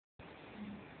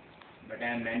but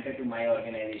I am mentor to my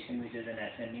organization, which is an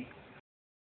SME,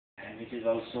 and which is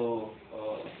also,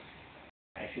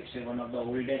 I should say, one of the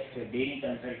oldest dairy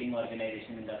consulting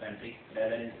organization in the country,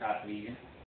 rather in South region.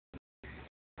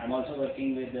 I'm also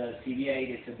working with the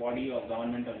CBI. It's a body of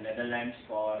government of Netherlands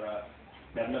for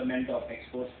development of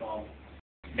exports from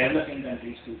developing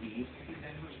countries to EU.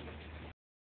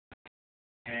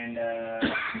 And the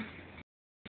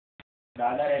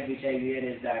other hat which I wear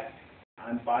is that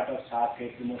I'm part of SAARC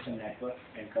Trade Promotion Network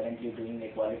and currently doing a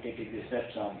qualitative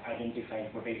research on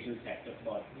identifying potential sectors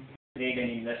for trade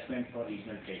and investment for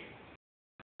regional trade.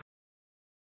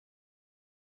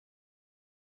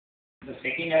 The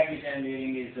second hat which I'm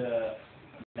wearing is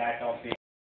that of a